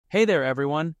Hey there,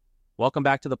 everyone. Welcome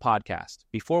back to the podcast.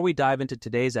 Before we dive into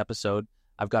today's episode,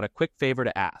 I've got a quick favor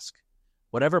to ask.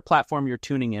 Whatever platform you're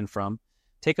tuning in from,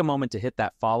 take a moment to hit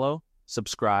that follow,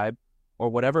 subscribe, or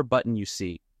whatever button you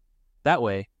see. That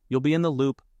way, you'll be in the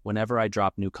loop whenever I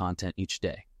drop new content each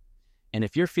day. And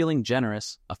if you're feeling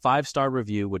generous, a 5-star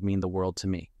review would mean the world to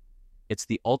me. It's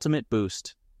the ultimate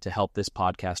boost to help this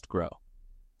podcast grow.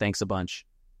 Thanks a bunch.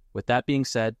 With that being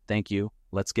said, thank you.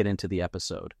 Let's get into the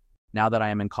episode. Now that I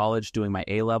am in college doing my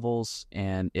A-levels,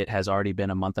 and it has already been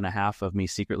a month and a half of me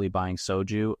secretly buying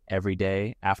soju every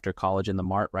day after college in the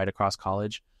mart right across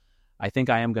college, I think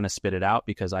I am going to spit it out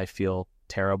because I feel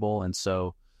terrible and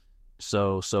so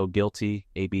guilty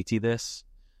ABT this.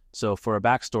 So for a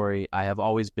backstory, I have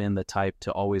always been the type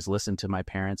to always listen to my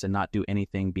parents and not do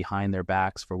anything behind their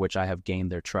backs for which I have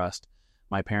gained their trust.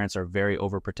 My parents are very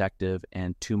overprotective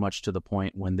and too much to the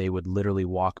point when they would literally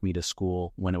walk me to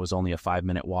school when it was only a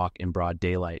 5-minute walk in broad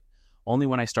daylight. Only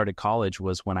when I started college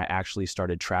was when I actually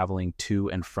started traveling to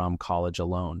and from college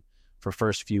alone. For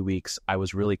first few weeks, I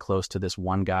was really close to this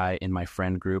one guy in my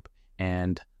friend group,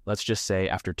 and let's just say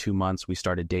after 2 months, we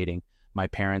started dating. My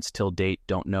parents till date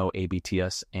don't know ABT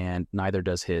us, and neither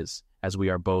does his, as we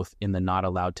are both in the not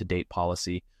allowed to date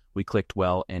policy. We clicked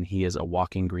well, and he is a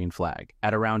walking green flag.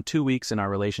 At around 2 weeks in our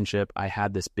relationship, I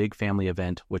had this big family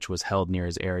event which was held near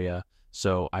his area,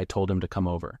 so I told him to come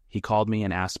over. He called me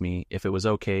and asked me if it was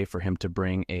okay for him to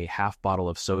bring a half bottle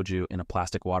of soju in a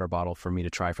plastic water bottle for me to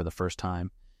try for the first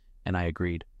time, and I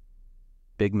agreed.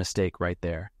 Big mistake right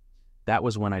there. That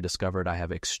was when I discovered I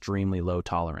have extremely low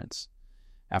tolerance.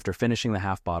 After finishing the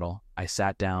half bottle, I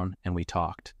sat down and we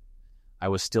talked. I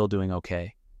was still doing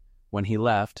okay. When he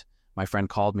left, my friend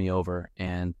called me over,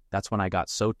 and that's when I got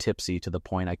so tipsy to the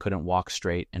point I couldn't walk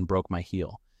straight and broke my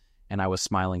heel, and I was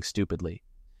smiling stupidly.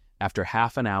 After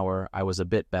half an hour, I was a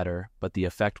bit better, but the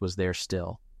effect was there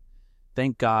still.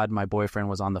 Thank God my boyfriend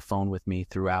was on the phone with me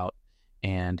throughout,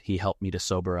 and he helped me to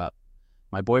sober up.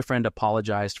 My boyfriend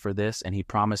apologized for this, and he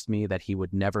promised me that he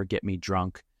would never get me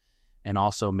drunk, and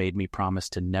also made me promise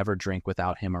to never drink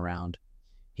without him around.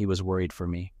 He was worried for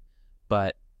me.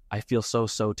 But I feel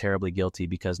so terribly guilty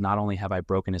because not only have I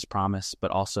broken his promise,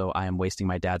 but also I am wasting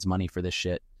my dad's money for this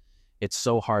shit. It's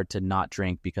so hard to not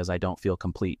drink because I don't feel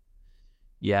complete.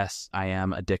 Yes, I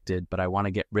am addicted, but I want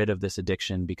to get rid of this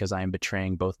addiction because I am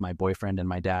betraying both my boyfriend and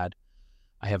my dad.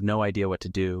 I have no idea what to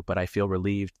do, but I feel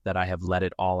relieved that I have let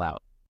it all out.